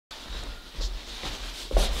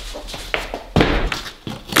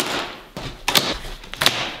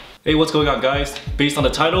Hey, what's going on, guys? Based on the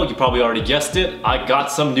title, you probably already guessed it. I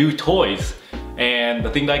got some new toys. And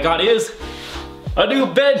the thing that I got is a new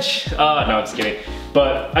bench. No, I'm just kidding.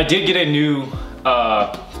 But I did get a new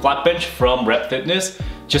flat bench from RepFitness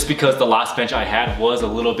just because the last bench I had was a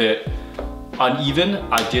little bit uneven.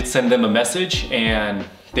 I did send them a message and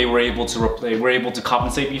they were able to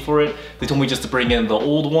compensate me for it. They told me just to bring in the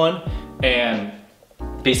old one and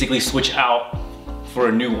basically switch out for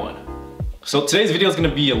a new one. So today's video is going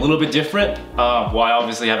to be a little bit different. Well, I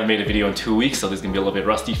obviously haven't made a video in 2 weeks, so this is going to be a little bit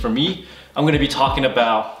rusty for me. I'm going to be talking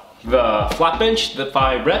about the flat bench that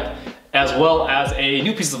by Rep, as well as a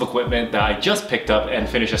new piece of equipment that I just picked up and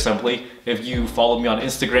finished assembly. If you follow me on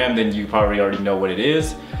Instagram, then you probably already know what it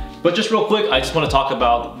is. But just real quick, I just want to talk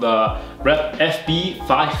about the Rep FB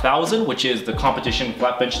 5000, which is the competition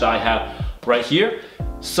flat bench that I have right here.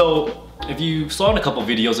 So if you saw in a couple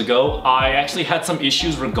videos ago, I actually had some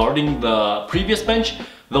issues regarding the previous bench.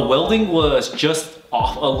 The welding was just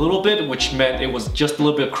off a little bit, which meant it was just a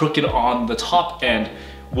little bit crooked on the top end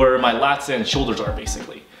where my lats and shoulders are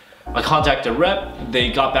basically. I contacted Rep,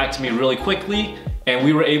 they got back to me really quickly, and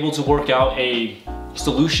we were able to work out a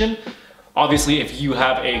solution. Obviously, if you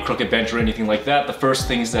have a crooked bench or anything like that, the first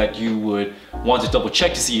things that you would want to double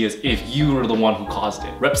check to see is if you were the one who caused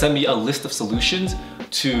it. Rep sent me a list of solutions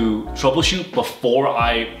to troubleshoot before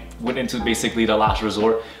I went into basically the last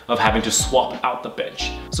resort of having to swap out the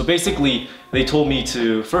bench. So basically, they told me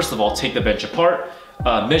to, first of all, take the bench apart,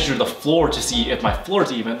 measure the floor to see if my floor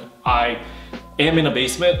is even. I am in a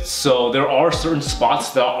basement, so there are certain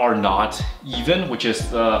spots that are not even, which is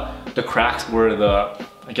the cracks where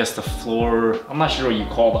I guess the floor, I'm not sure what you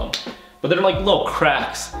call them, but they're like little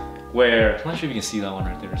cracks where, I'm not sure if you can see that one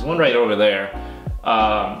right there. There's one right over there.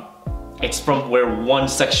 It's from where one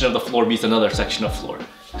section of the floor meets another section of floor.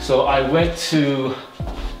 So I went to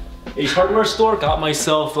a hardware store, got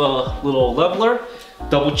myself a little leveler,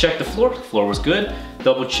 double checked the floor was good.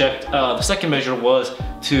 Double checked, the second measure was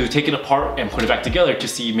to take it apart and put it back together to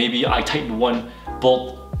see maybe I tightened one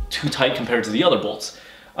bolt too tight compared to the other bolts.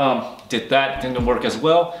 Did that, didn't work as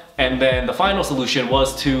well. And then the final solution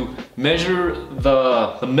was to measure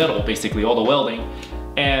the metal, basically all the welding.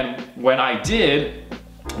 And when I did,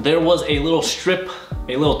 there was a little strip,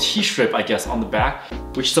 a little T-strip, I guess, on the back,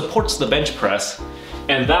 which supports the bench press.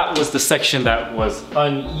 And that was the section that was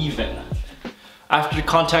uneven. After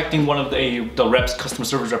contacting one of the Rep's customer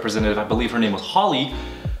service representative, I believe her name was Holly,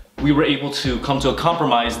 we were able to come to a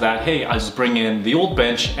compromise that, hey, I just bring in the old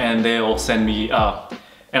bench and they'll send me,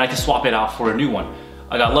 and I can swap it out for a new one.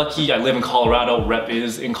 I got lucky, I live in Colorado, Rep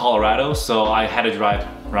is in Colorado, so I had to drive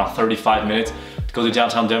around 35 minutes to go to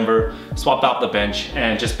downtown Denver, swap out the bench,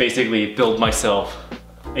 and just basically build myself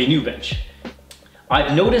a new bench.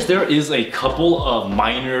 I've noticed there is a couple of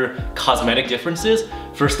minor cosmetic differences.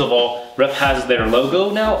 First of all, Rep has their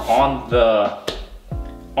logo now on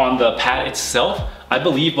the pad itself. I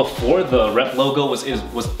believe before the Rep logo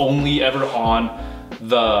was only ever on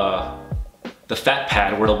the fat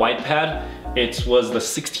pad, or the white pad. It was the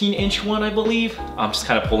 16-inch one, I believe. I'm just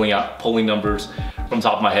kind of pulling numbers from the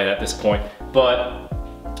top of my head at this point. But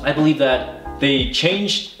I believe that they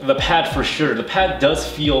changed the pad for sure. The pad does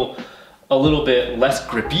feel a little bit less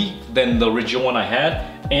grippy than the original one I had,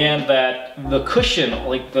 and that the cushion,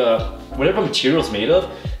 like whatever material it's made of,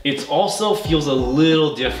 it also feels a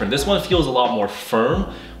little different. This one feels a lot more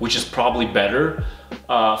firm, which is probably better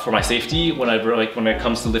for my safety when it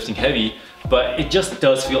comes to lifting heavy, but it just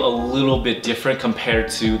does feel a little bit different compared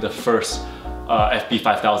to the first FB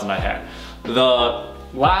 5000 I had. The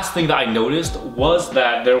last thing that I noticed was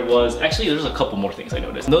that there's a couple more things I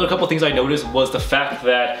noticed. Another couple things I noticed was the fact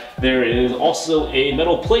that there is also a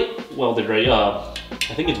metal plate welded right, I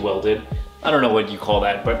think it's welded. I don't know what you call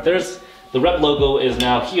that, but the Rep logo is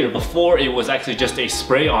now here. Before it was actually just a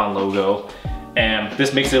spray-on logo, and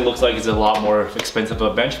this makes it look like it's a lot more expensive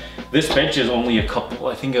of a bench. This bench is only a couple,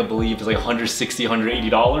 I believe it's like $160,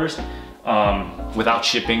 $180 without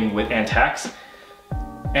shipping and tax.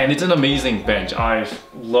 And it's an amazing bench. I've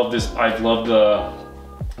loved this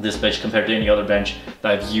bench compared to any other bench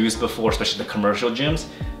that I've used before, especially the commercial gyms.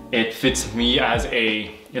 It fits me as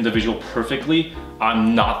a individual perfectly.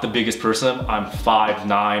 I'm not the biggest person. I'm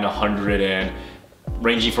 5'9",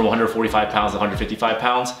 ranging from 145 pounds to 155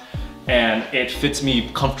 pounds. And it fits me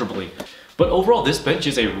comfortably. But overall, this bench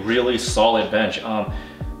is a really solid bench.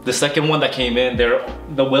 The second one that came in,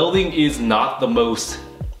 the welding is not the most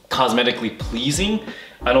cosmetically pleasing.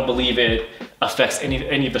 I don't believe it affects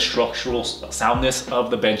any of the structural soundness of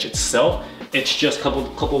the bench itself. It's just a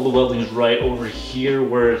couple of the weldings right over here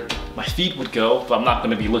where my feet would go, but I'm not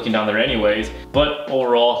gonna be looking down there anyways. But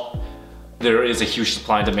overall, there is a huge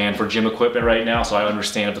supply and demand for gym equipment right now, so I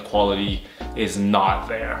understand if the quality is not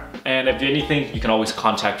there. And if anything, you can always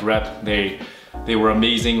contact Rep. They were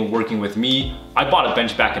amazing working with me. I bought a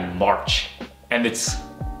bench back in March, and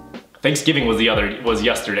Thanksgiving was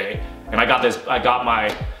yesterday, and I got my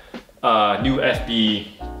new FB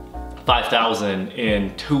 5000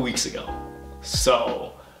 in 2 weeks ago.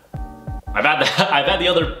 So I've had the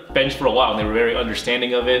other bench for a while, and they were very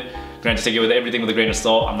understanding of it. Granted, take it with everything with a grain of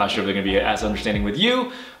salt. I'm not sure if they're gonna be as understanding with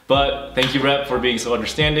you, but thank you, Rep, for being so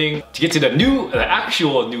understanding. To get to the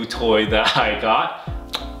actual new toy that I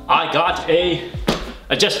got a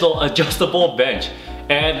adjustable bench.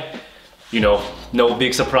 And you know, no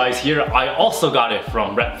big surprise here, I also got it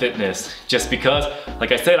from RepFitness, just because,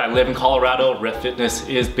 like I said, I live in Colorado, RepFitness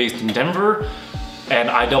is based in Denver, and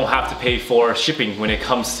I don't have to pay for shipping when it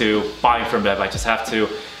comes to buying from Rev. I just have to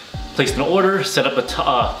place an order, set up a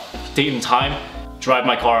date and time, drive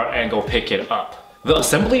my car, and go pick it up. The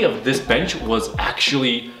assembly of this bench was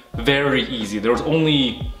actually very easy. There was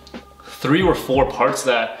only 3 or 4 parts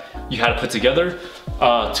that you had to put together.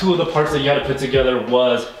 2 of the parts that you had to put together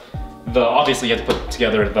was obviously you had to put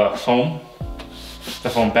together the foam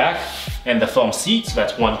back and the foam seat, so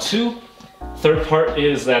that's 1, 2. Third part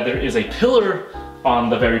is that there is a pillar on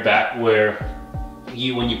the very back where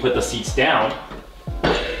when you put the seats down,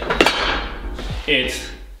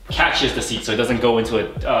 it catches the seat so it doesn't go into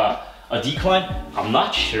a decline. I'm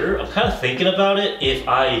not sure, I'm kind of thinking about it. If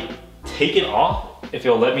I take it off, if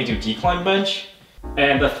it'll let me do decline bench.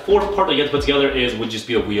 And the 4th part that you have to put together would just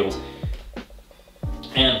be the wheels.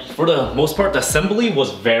 And for the most part, the assembly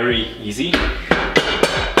was very easy.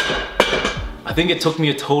 I think it took me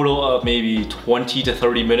a total of maybe 20 to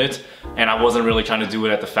 30 minutes, and I wasn't really trying to do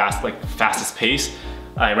it at the fastest pace.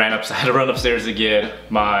 I had to run upstairs to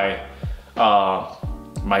get my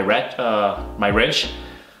wrench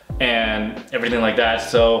and everything like that.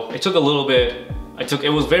 So it took a little bit.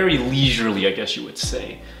 It was very leisurely, I guess you would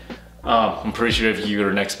say. I'm pretty sure if you're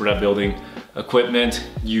an expert at building equipment,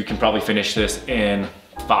 you can probably finish this in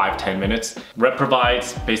 5-10 minutes. Rep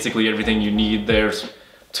provides basically everything you need. There's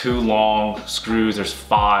 2 long screws, there's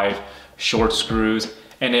 5 short screws,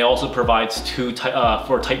 and it also provides 2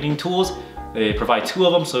 for tightening tools. They provide 2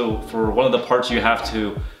 of them, so for one of the parts you have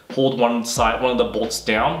to hold one of the bolts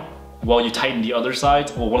down while you tighten the other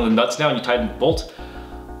side, or one of the nuts down, you tighten the bolt.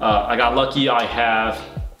 I got lucky, I have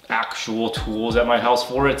actual tools at my house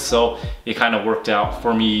for it, so it kind of worked out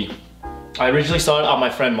for me. I originally saw it on my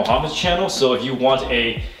friend Mohammed's channel, so if you want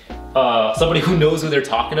somebody who knows who they're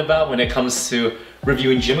talking about when it comes to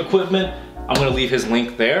reviewing gym equipment, I'm gonna leave his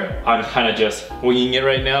link there. I'm kind of just winging it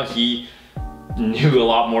right now. He knew a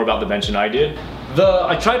lot more about the bench than I did.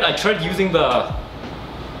 I tried using the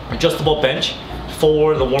adjustable bench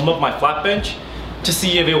for the warm-up my flat bench to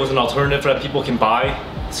see if it was an alternative that people can buy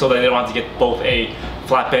so that they don't have to get both a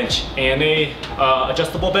flat bench and a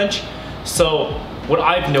adjustable bench. So what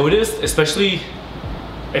I've noticed, especially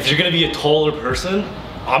if you're gonna be a taller person,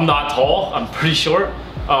 I'm not tall, I'm pretty short,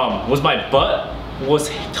 was my butt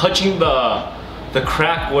was touching the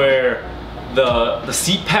crack where the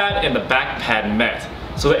seat pad and the back pad met.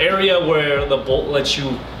 So the area where the bolt lets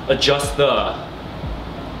you adjust the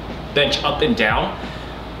bench up and down,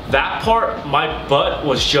 that part, my butt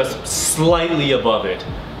was just slightly above it.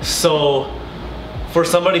 So for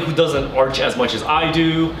somebody who doesn't arch as much as I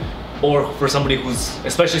do, or for somebody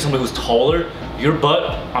especially somebody who's taller, your butt,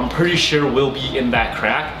 I'm pretty sure, will be in that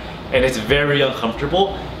crack, and it's very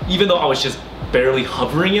uncomfortable. Even though I was just barely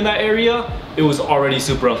hovering in that area, it was already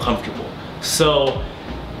super uncomfortable. So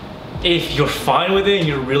if you're fine with it and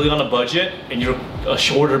you're really on a budget and you're a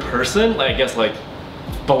shorter person, I guess like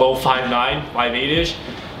below 5'9", 5'8"-ish,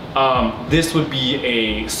 this would be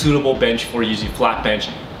a suitable bench for using flat bench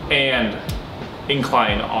and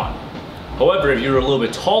incline on. However, if you're a little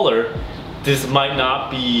bit taller, this might not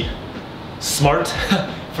be smart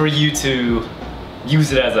for you to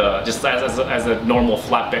use it as a normal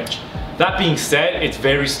flat bench. That being said, it's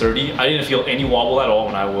very sturdy. I didn't feel any wobble at all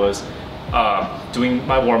when I was doing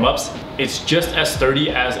my warm-ups. It's just as sturdy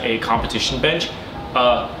as a competition bench.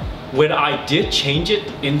 When I did change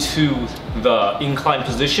it into the incline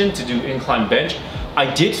position to do incline bench,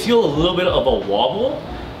 I did feel a little bit of a wobble,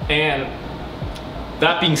 and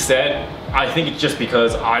that being said, I think it's just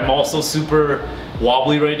because I'm also super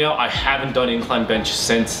wobbly right now. I haven't done incline bench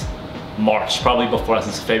since March, probably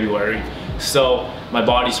since February. So my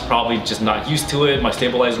body's probably just not used to it. My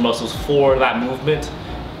stabilizer muscles for that movement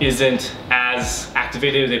isn't as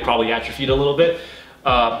activated. They probably atrophied a little bit.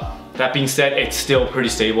 That being said, it's still pretty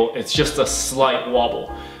stable. It's just a slight wobble.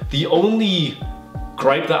 The only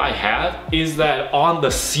gripe that I have is that on the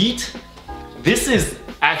seat, this is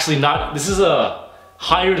actually not, this is a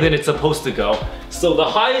higher than it's supposed to go. So the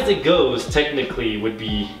highest it goes technically would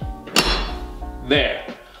be there.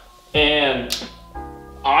 And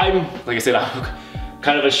like I said, I'm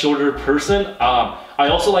kind of a shorter person. I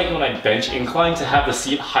also like when I bench incline to have the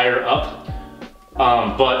seat higher up.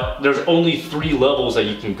 But there's only 3 levels that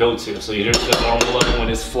you can go to. So there's the normal level when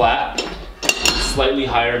it's flat, slightly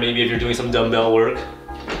higher maybe if you're doing some dumbbell work,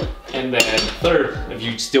 and then third if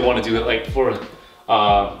you still want to do it like for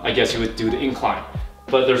I guess you would do the incline.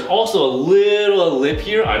 But there's also a little lip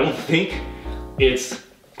here. I don't think it's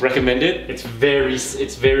recommended. It's very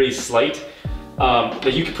slight,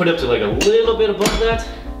 that you can put up to like a little bit above that,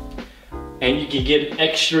 and you can get an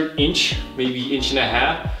extra inch, maybe inch and a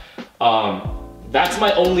half. That's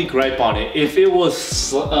my only gripe on it. If it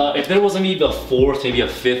was, if there wasn't maybe a 4th, maybe a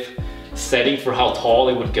 5th setting for how tall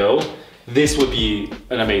it would go, this would be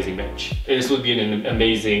an amazing bench. This would be an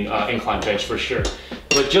amazing incline bench for sure.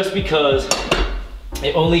 But just because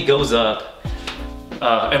it only goes up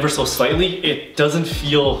ever so slightly, it doesn't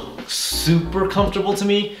feel super comfortable to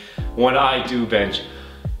me when I do bench.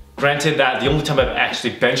 Granted that the only time I've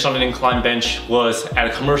actually benched on an incline bench was at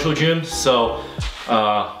a commercial gym, so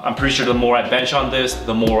I'm pretty sure the more I bench on this,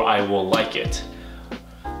 the more I will like it.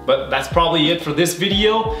 But that's probably it for this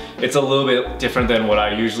video. It's a little bit different than what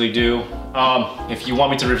I usually do. If you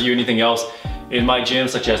want me to review anything else in my gym,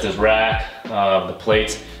 such as this rack, the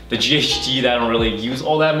plates, the GHD that I don't really use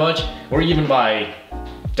all that much, or even my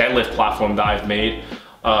deadlift platform that I've made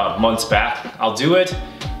months back, I'll do it.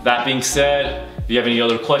 That being said, if you have any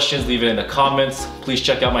other questions, leave it in the comments. Please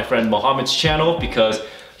check out my friend Mohammed's channel, because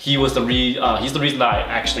he's the reason that I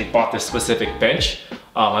actually bought this specific bench.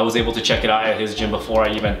 I was able to check it out at his gym before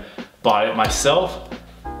I even bought it myself.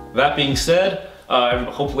 That being said,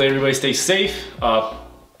 hopefully everybody stays safe,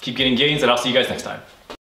 keep getting gains, and I'll see you guys next time.